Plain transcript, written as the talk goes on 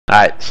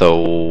Alright, so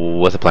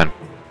what's the plan?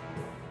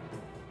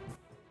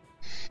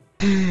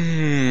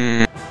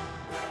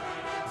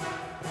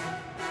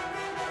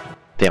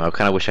 Damn, I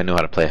kinda wish I knew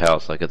how to play HEL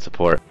so I could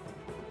support.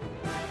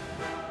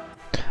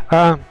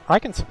 I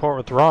can support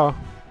with Raw.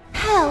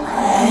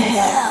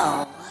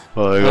 Hell.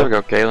 Well, There we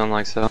go, Galen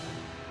likes that.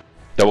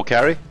 Double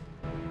carry?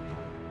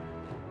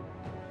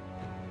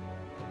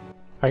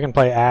 I can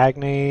play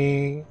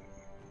Agni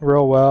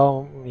real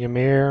well.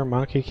 Ymir,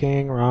 Monkey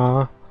King,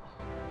 Ra.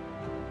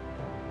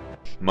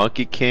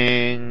 Monkey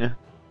King.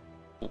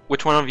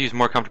 Which one of you is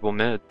more comfortable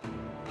mid?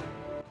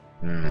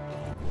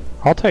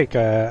 I'll take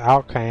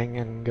Alkang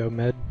and go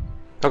mid.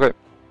 Okay.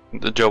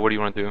 Joe, what do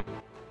you want to do?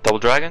 Double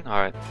dragon?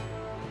 Alright.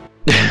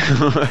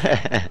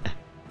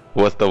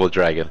 What's double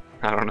dragon?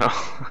 I don't know.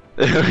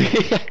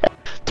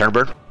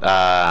 Turnbird?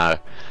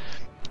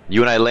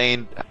 You and I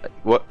lane.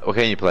 What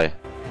can you play?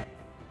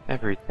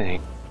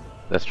 Everything.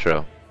 That's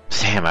true.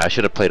 Damn, I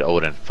should have played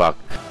Odin. Fuck.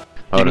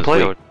 You can play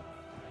weak. Odin.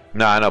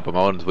 No, I know, but my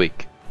Odin's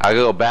weak. I could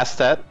go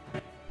Bastet,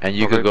 and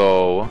you could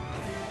go.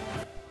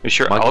 You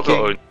sure? Monkey I'll go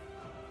King? Odin.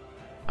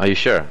 Are you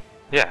sure?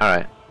 Yeah.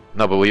 Alright.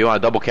 No, but you want a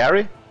double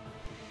carry?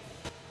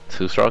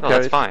 2 star No,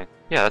 carries? that's fine.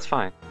 Yeah, that's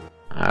fine.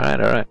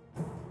 Alright.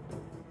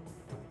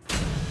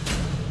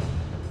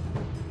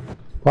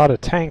 A lot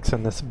of tanks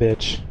in this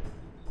bitch.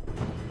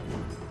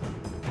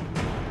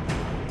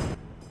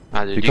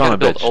 Dude, You you call gotta him a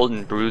build bitch.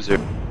 Odin Bruiser.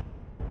 So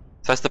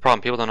that's the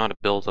problem. People don't know how to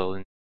build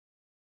Odin.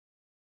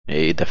 Yeah,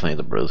 you're definitely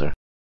the bruiser.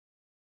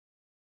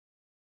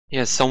 He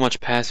has so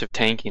much passive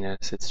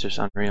tankiness. It's just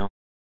unreal.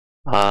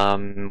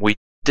 We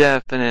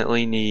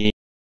definitely need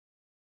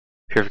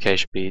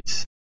purification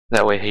beads.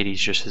 That way Hades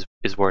just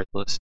is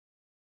worthless.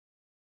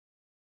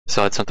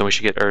 So that's something we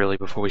should get early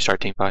before we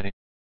start team fighting.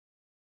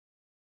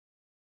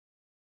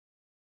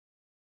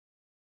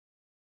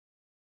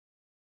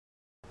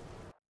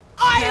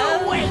 I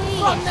awake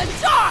from the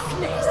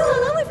darkness!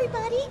 Hello,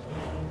 everybody!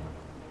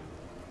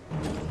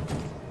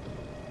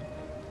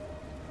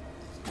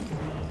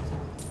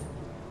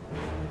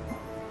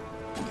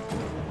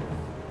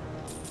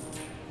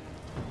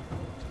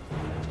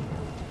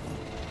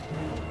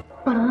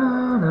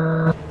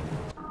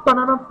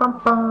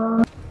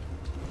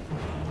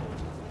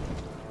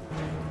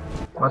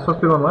 Am I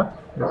supposed to be on left?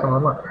 Yes, I'm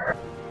on left.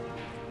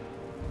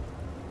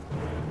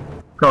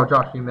 Oh,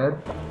 Josh, you mid?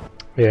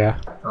 Yeah.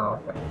 Oh,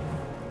 okay.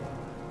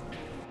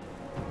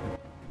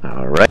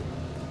 Alright.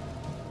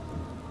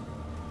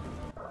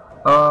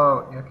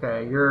 Oh,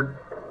 okay, you're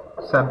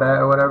Sabet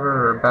or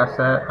whatever, or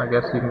Basset. I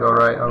guess you can go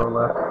right, I'll go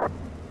left.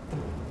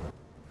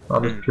 I'll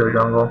just pure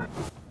jungle.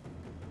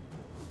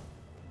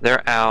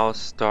 Their owl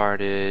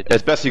started.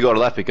 It's best you go to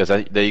left because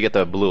then you get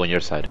the blue on your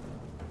side.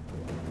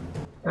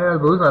 Yeah,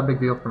 blue's not a big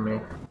deal for me.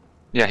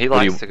 Yeah, he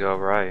What do likes you- to go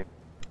right.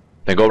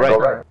 Then go right. Go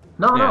right.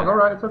 No, Yeah. go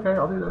right, it's okay,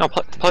 I'll do this. No,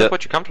 play with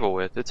what you're comfortable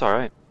with. It's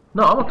alright.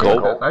 No, I'm okay Go.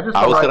 with this. I just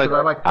I go was right gonna- because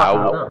I like I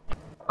popping w- up.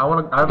 I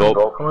wanna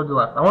Go. do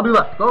left. I wanna do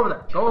left. Go over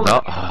there. Go over No.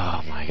 there.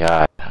 Oh my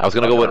god. I was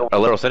gonna go with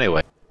Aleros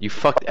anyway. You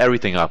fucked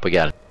everything up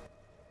again.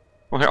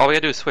 Well, here, all we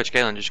gotta do is switch.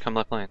 Galen, just come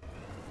left lane.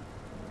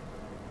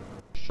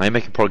 Now you're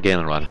making poor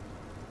Galen run.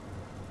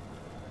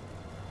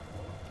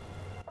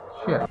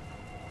 Shit.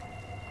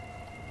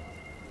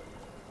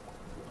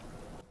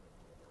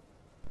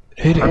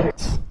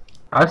 Idiots.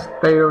 I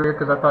stayed over here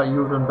because I thought you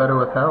would have been better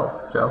with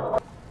HEL, Joe.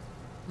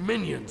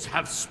 Minions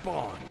have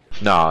spawned.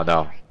 No.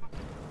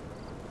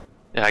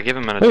 Yeah, I give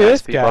him an Who attack is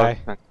speed guy?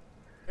 buff.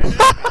 An enemy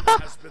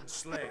has been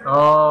slain.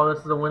 Oh,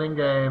 this is a winning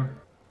game.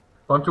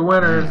 Bunch of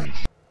winners.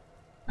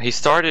 He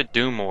started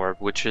Doom Orb,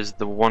 which is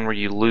the one where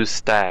you lose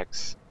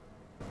stacks.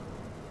 Do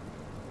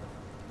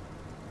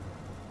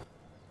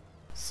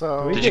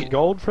So we Did get you-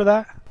 gold for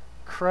that?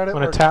 credit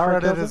when a where tower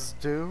credit kills is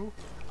due.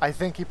 I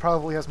think he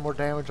probably has more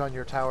damage on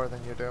your tower than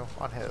you do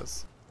on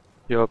his.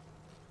 Yup.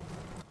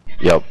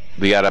 Yup.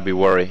 We gotta be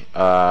worried.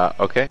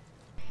 Okay.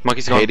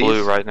 Monkey's going Hades?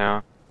 blue right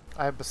now.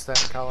 I have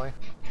Bastet and Kali.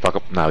 Fuck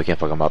up. No, we can't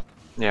fuck him up.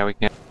 Yeah, we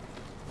can't.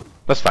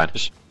 That's fine.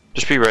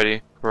 Just be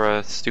ready for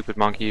a stupid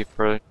monkey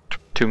for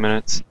 2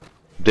 minutes.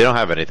 They don't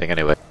have anything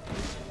anyway.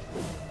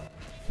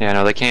 Yeah,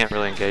 no, they can't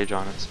really engage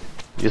on us.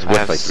 You just I whiffed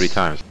have like 3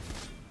 times.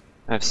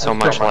 I have so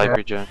That's much still my life bad.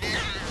 regen.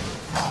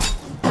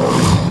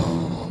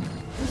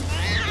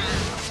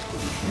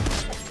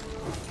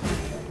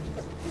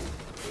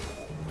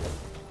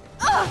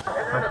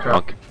 Nice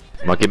job.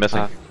 Monkey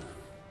missing.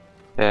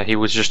 Yeah, he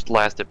was just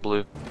last at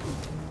blue.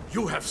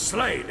 You have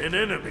slain an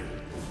enemy.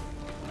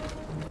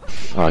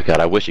 Oh god,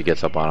 I wish he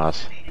gets up on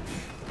us.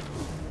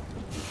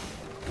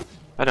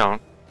 I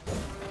don't.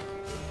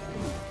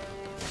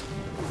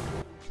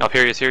 Up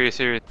here he is, here he is,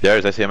 here he is. There he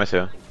is, I see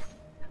him.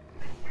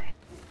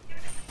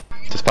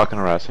 Just fucking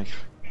harassing.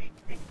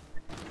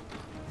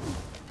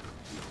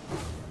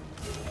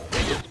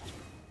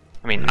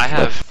 I mean, I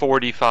have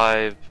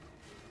 45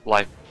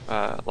 life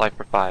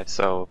for 5,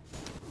 so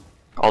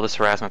all this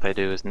harassment they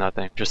do is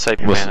nothing. Just save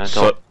your mana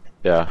until.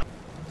 Yeah.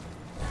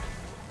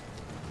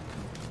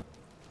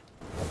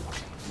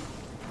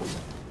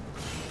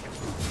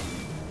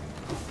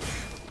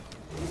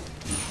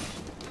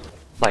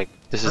 Like,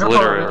 this is I'm gonna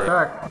follow literally.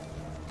 your attack.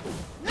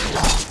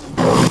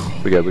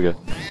 We good, we good.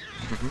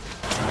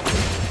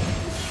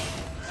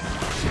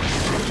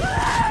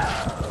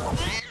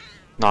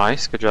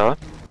 Nice, good job.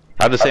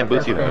 I have the same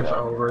boots This you game's have.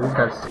 over. These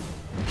guys.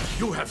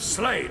 You have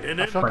slain an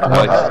I feel enemy.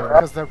 kind Nice. of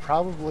because they're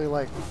probably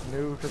like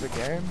new to the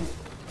game.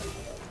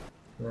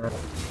 Yeah.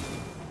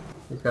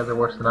 These guys are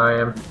worse than I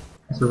am.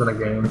 This isn't a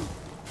game.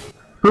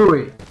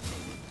 Hooey!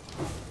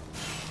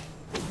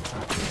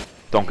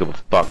 Don't give a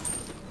fuck.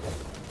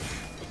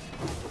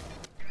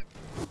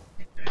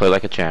 Play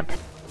like a champ.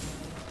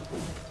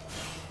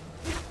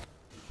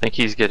 Think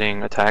he's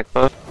getting attack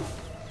buff.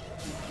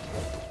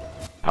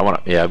 I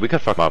wanna. Yeah, we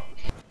could fuck him up.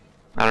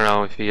 I don't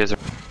know if he is or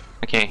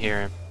I can't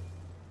hear him.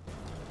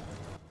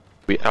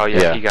 We, Oh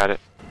yeah, he got it.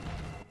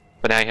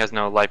 But now he has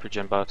no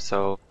lipogen buff,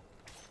 so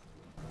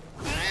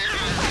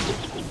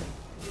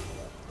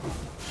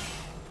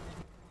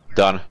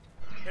Done.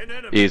 An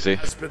enemy Easy.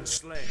 has been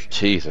slain.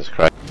 Jesus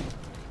Christ.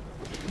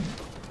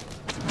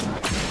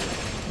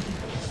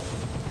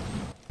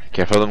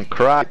 Careful of them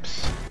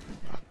craps.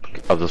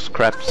 Of those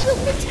craps. I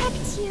will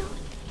protect you.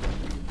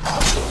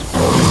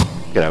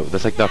 Get out.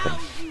 That's like nothing.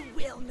 You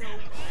will know.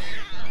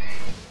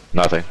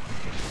 Nothing.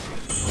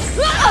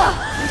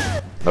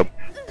 Nope.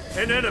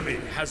 An enemy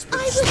has been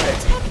I will slain.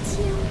 protect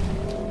you.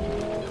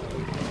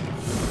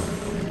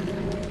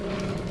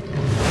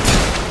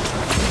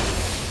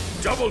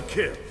 Double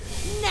kill.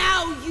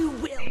 Now you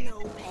will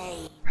know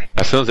pain.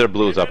 As soon as their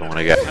blue's up, I'm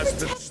gonna get. Has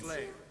been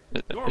slain.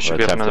 it should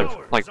be up another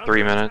like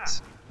 3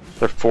 minutes.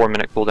 They're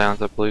 4-minute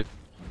cooldowns, I believe.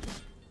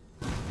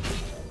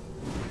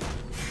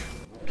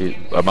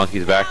 A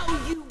monkey's back. Now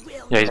you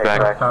will Yeah, he's know.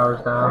 back.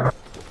 Towers down.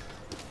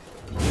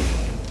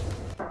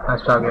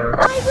 Nice job, guys.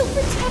 I will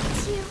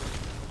protect you.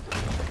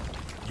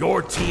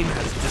 Your team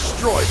has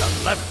destroyed a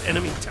left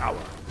enemy tower.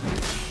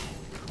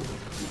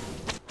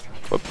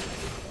 Whoop.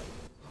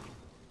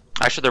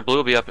 Actually, their blue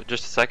will be up in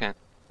just a second.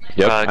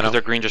 Yep, I know. Because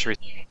their green just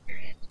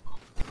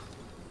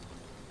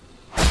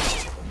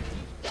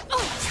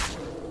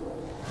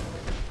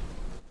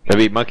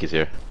Maybe monkeys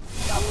here.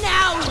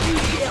 Now you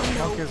will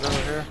know. Monkeys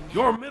over here.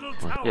 Your middle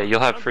tower. Yeah, you'll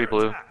have is free under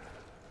blue. attack.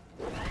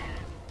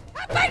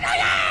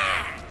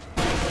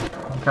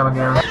 I'm coming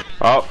in.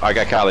 Oh, I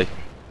got Kali.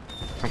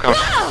 I'm coming.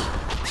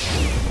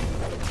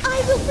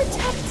 I will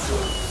protect you.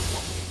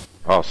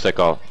 Oh, sick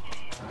all.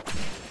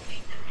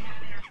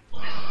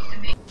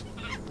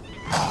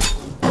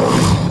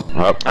 Oh,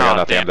 I got Oh,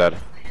 nothing. I'm damn. dead.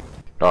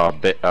 Oh,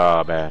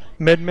 oh, bad.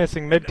 Mid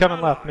missing, mid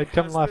coming left, mid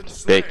coming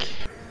left. Big.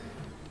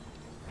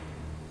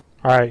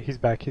 Alright, he's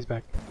back, he's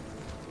back.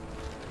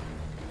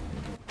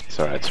 It's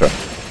alright, it's alright.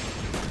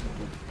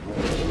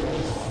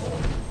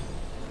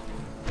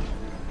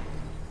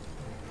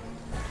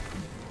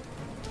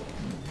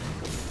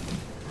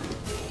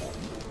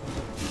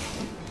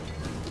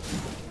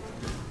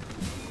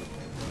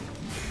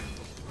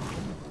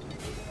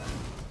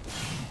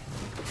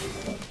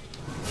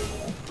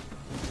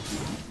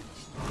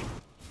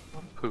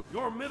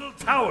 Your middle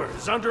tower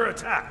is under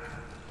attack.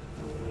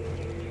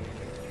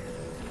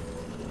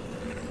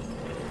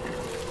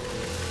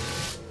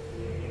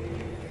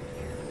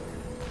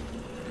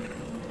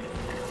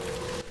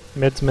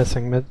 Mid's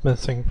missing, mid's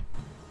missing.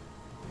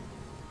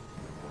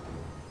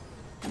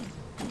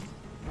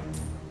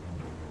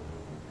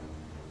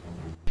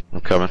 I'm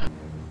coming.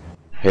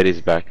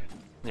 Hades back.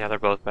 Yeah, they're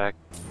both back.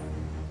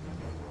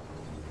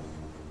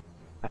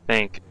 I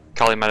think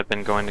Kali might have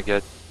been going to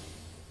get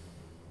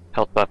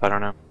health buff, I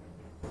don't know.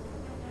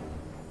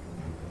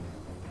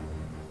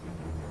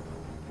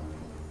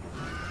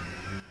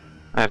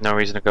 I have no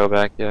reason to go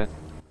back yet.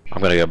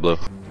 I'm gonna get blue.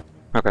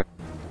 Okay.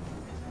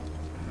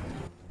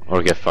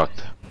 Or get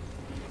fucked.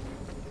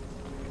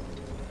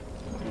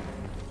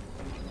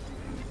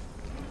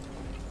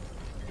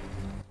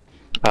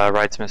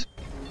 Right's miss.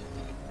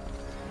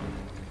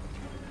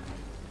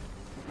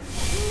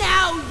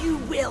 Now you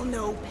will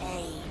know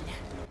pain.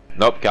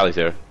 Nope, Kali's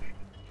here.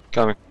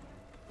 Coming.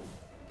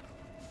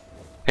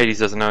 Hades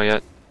doesn't know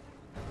yet.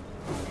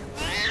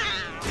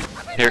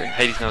 Here,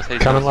 Hades knows.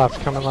 Hades Coming knows.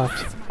 left, coming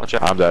left. Watch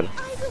out. I'm dead.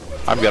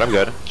 I'm good, I'm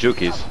good.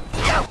 Jukies.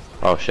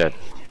 Oh shit.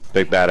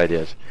 Big bad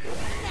ideas.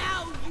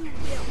 Now you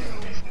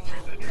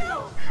will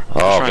know.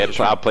 Oh, trying, get just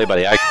trying. outplayed by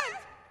the egg.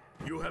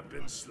 You have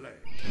been slain.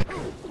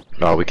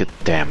 No, we could.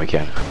 Damn, we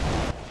can.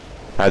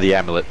 I have the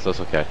amulet, so it's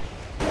okay.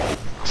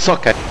 It's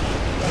okay.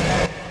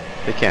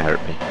 They can't hurt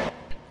me.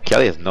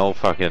 Kelly has no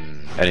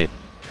fucking anything.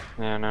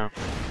 Yeah, no.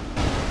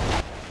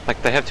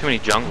 Like, they have too many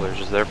junglers,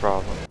 is their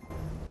problem.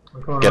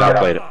 I'm going Get right.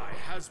 outplayed. Ally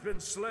has been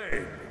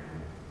slain.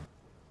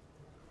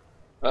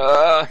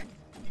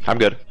 I'm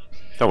good.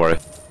 Don't worry.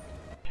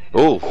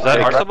 Ooh, Is that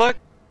hey. Arcelbuck?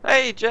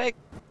 Hey, Jake!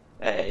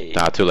 Hey!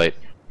 Nah, too late.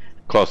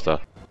 Close though.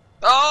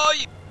 Oh,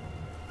 you...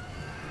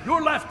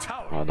 Your left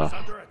tower Oh, no. is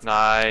under attack.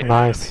 Nice.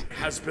 Nice.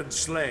 Has been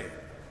slain.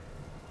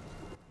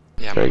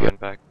 Yeah, I'm Very going good.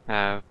 back.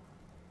 Have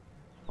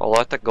a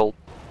lot of gold.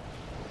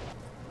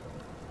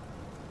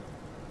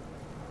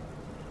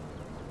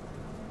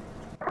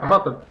 I'm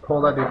about to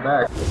pull that dude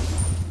back.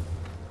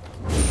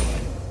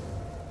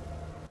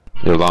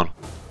 You're alone.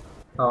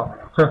 Oh.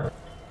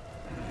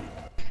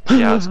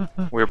 Yeah,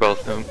 we were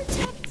both doomed.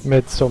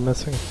 Mid still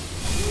missing.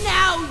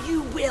 Now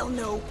you will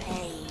know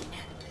pain.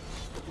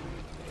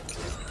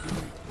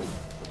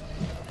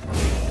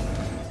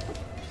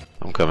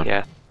 I'm coming.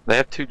 Yeah, they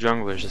have 2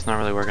 junglers. It's not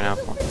really working out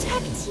for them.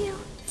 Protect you.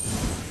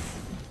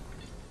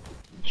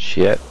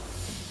 Shit.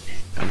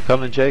 I'm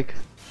coming, Jake.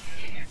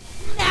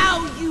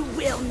 Now you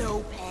will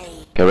know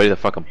pain. Get ready to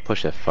fucking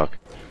push that fuck.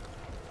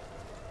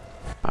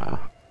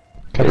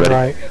 Coming ready?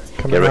 right.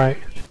 Coming Get right.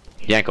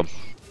 Yank him.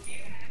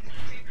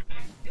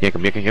 Yank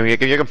him, yank him,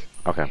 yank him, yank him.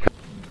 Okay, I'm coming.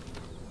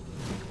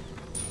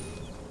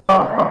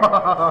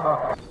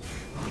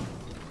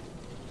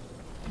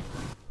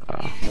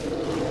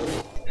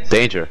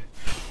 Danger.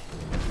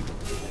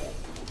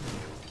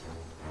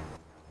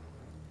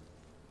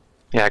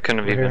 Yeah, I couldn't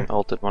have even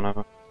ulted one of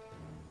them.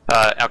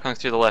 Outcomes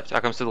to the left.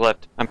 Outcomes to the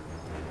left.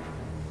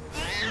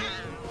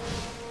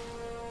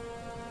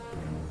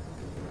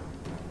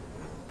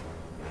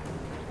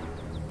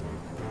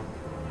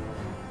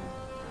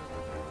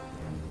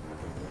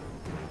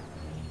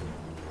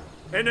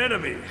 An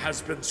enemy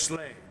has been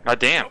slain. God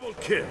damn. Double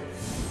kill.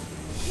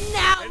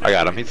 Now I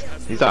got him.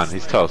 He's done.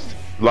 He's toast.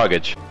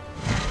 Luggage.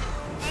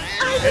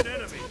 An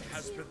enemy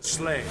has been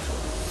slain.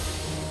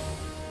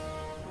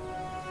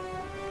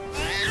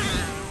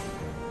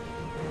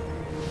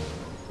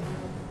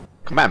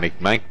 Come at me,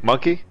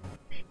 monkey.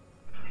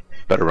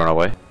 Better run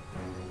away.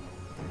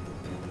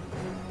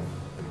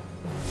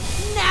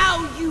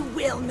 now you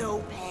will know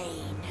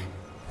pain.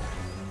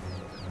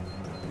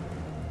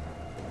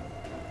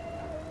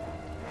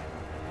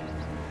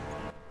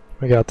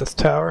 We got this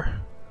tower.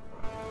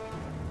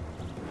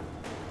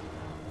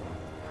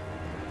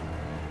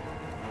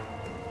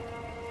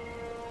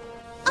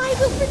 I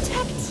will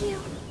protect you.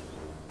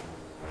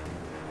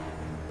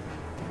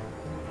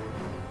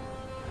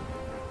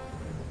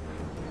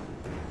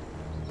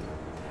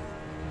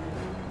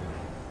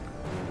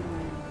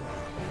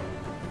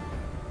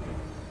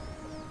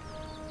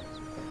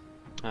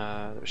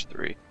 There's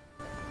 3.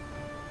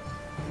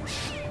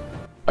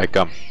 I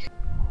come.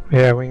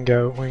 Yeah, we can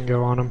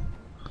go on him.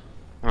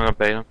 I'm gonna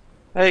bait him.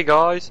 Hey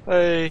guys,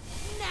 hey!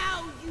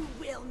 Now you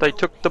will They know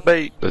took the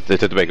pain. bait. They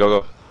took the bait.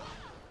 Go, go.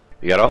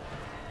 You got all?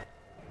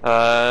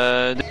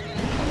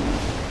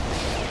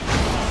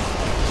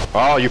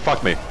 Oh, you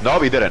fucked me. No,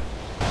 he didn't.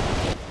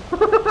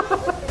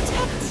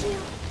 Protect you.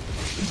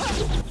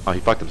 Oh, he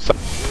fucked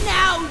himself.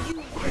 Now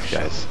you These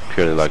guys,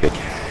 purely lucky.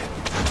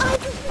 I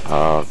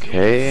will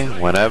Okay,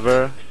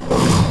 whenever.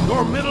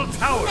 Your middle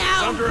tower is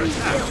now under you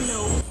attack. will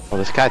know. Oh,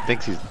 this guy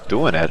thinks he's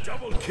doing it.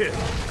 Double kill.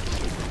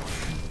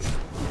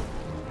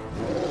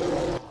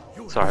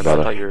 Sorry, I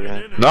Brother. thought you were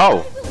in. No! I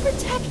will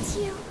protect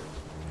you.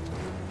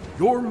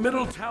 Your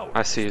middle tower.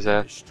 I see his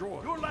ass.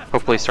 Destroyed. Your left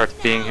Hopefully he starts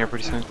being here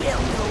pretty soon. Will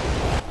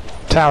know.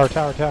 Tower,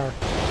 tower, tower.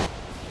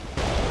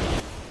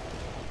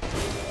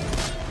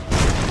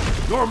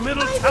 Your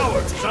middle tower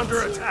is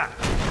under attack.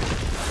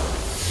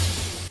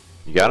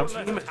 You got Your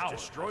him? left has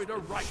destroyed a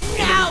right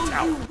Now enemy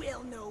tower. you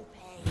will know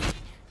pain.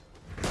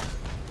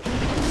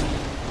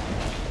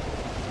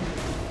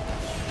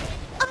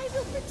 I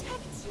will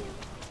protect you.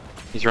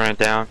 He's running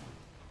down.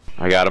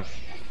 I got him.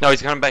 No,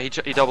 he's coming back.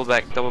 He doubled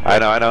back. Doubled I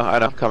back. know,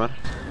 I'm coming.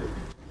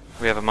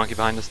 We have a monkey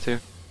behind us too.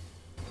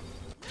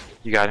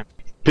 You got him.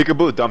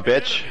 Peekaboo, dumb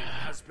bitch.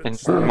 Has been And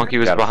slain. monkey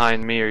was Got him.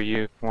 behind me or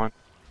you. One.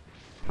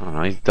 I don't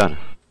know, he's done.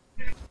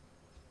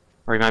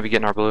 Or he might be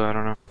getting our blue. I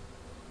don't know.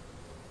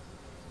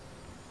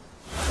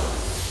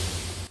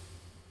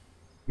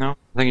 No, I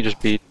think he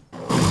just beat.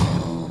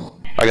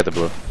 I got the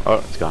blue. Oh,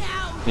 it's gone.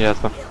 Now Yeah, that's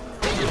fine.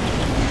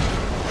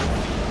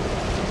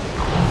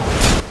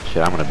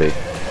 Shit, I'm gonna be.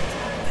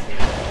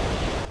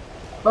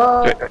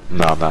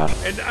 No, I'm not.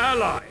 An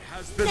ally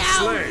has been Now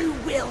slain. you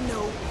will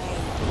know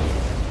pain.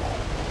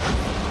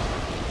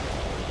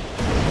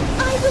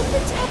 I will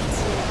protect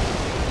you.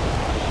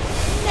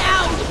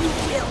 Now you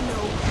will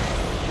know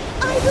pain.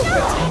 I will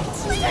protect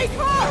you.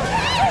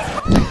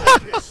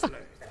 Is slain.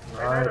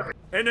 Alright.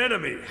 An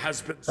enemy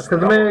has been That's slain.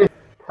 because of me.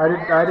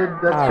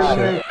 That's Ah, because of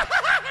shit. me.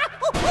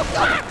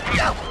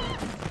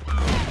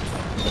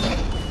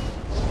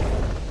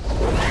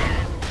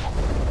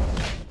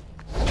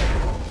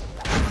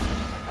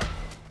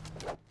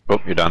 Oh,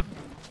 you're done.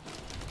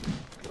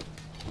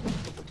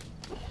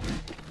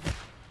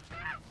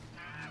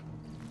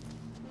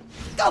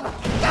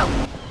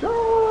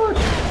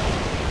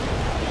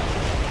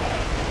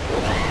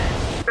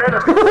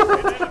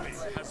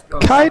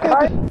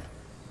 Kited!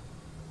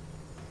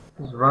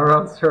 Just run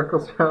around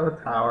circles around the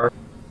tower.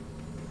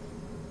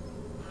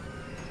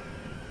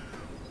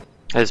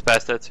 His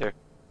best that's here.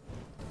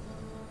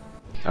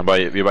 I'm by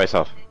you by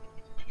yourself.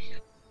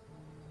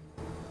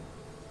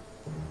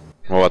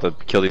 We're about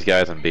to kill these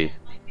guys and B.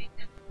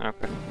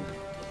 Okay.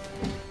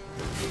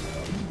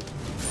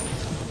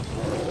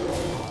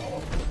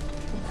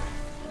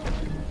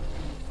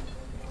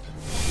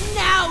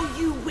 Now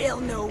you will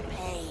know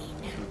pain.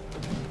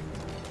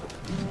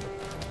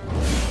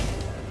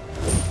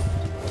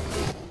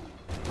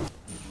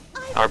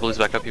 Our blue's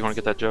back up. You want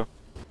to get that, Joe?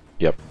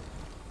 Yep.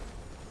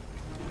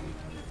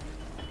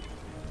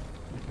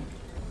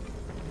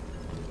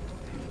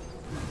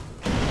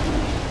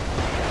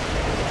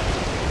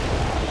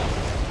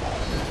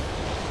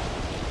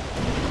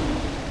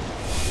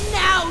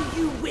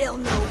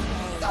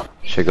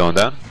 Shit going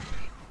down.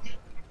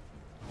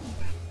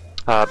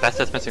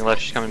 Basset's missing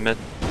left, she's coming mid.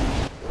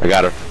 I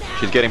got her.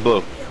 She's getting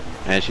blue.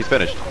 And she's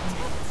finished.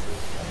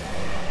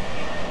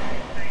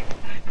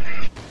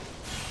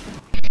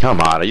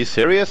 Come on, are you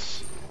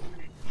serious?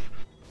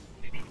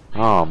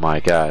 Oh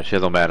my god, she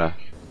has no mana.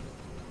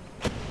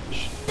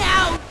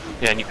 Now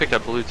Yeah, and you picked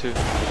up blue too.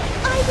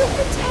 I will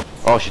protect.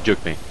 Oh, she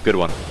juked me. Good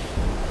one.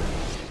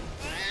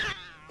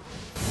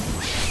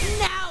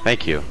 Now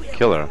Thank you.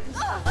 Kill her.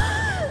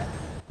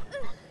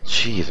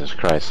 Jesus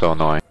Christ, so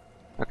annoying.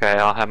 Okay,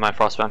 I'll have my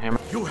Frostbound Hammer.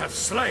 You have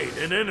slain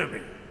an enemy.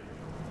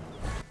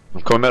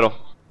 I'm coming middle.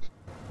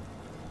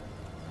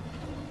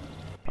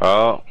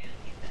 Oh.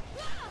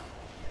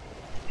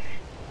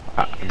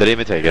 Didn't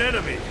even take An it.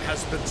 enemy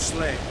has been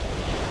slain.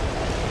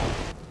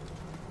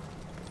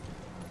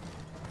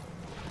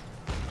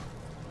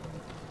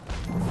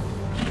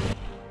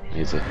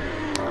 Easy.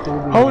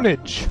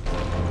 Ownage!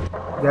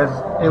 You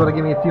guys able to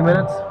give me a few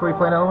minutes before you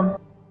play another one?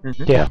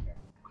 Yeah.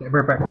 Okay,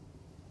 right back.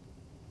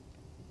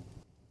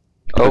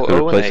 I could and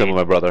replace him eight. with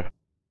my brother.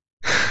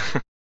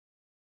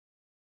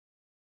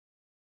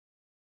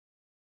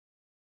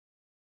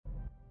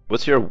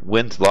 What's your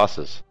wins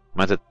losses?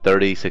 Mine's at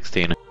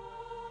 30-16.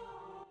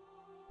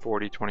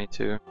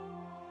 40-22.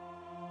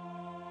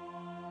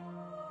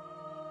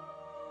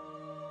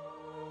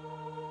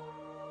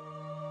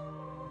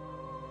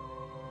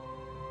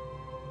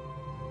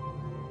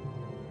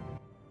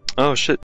 Oh shit.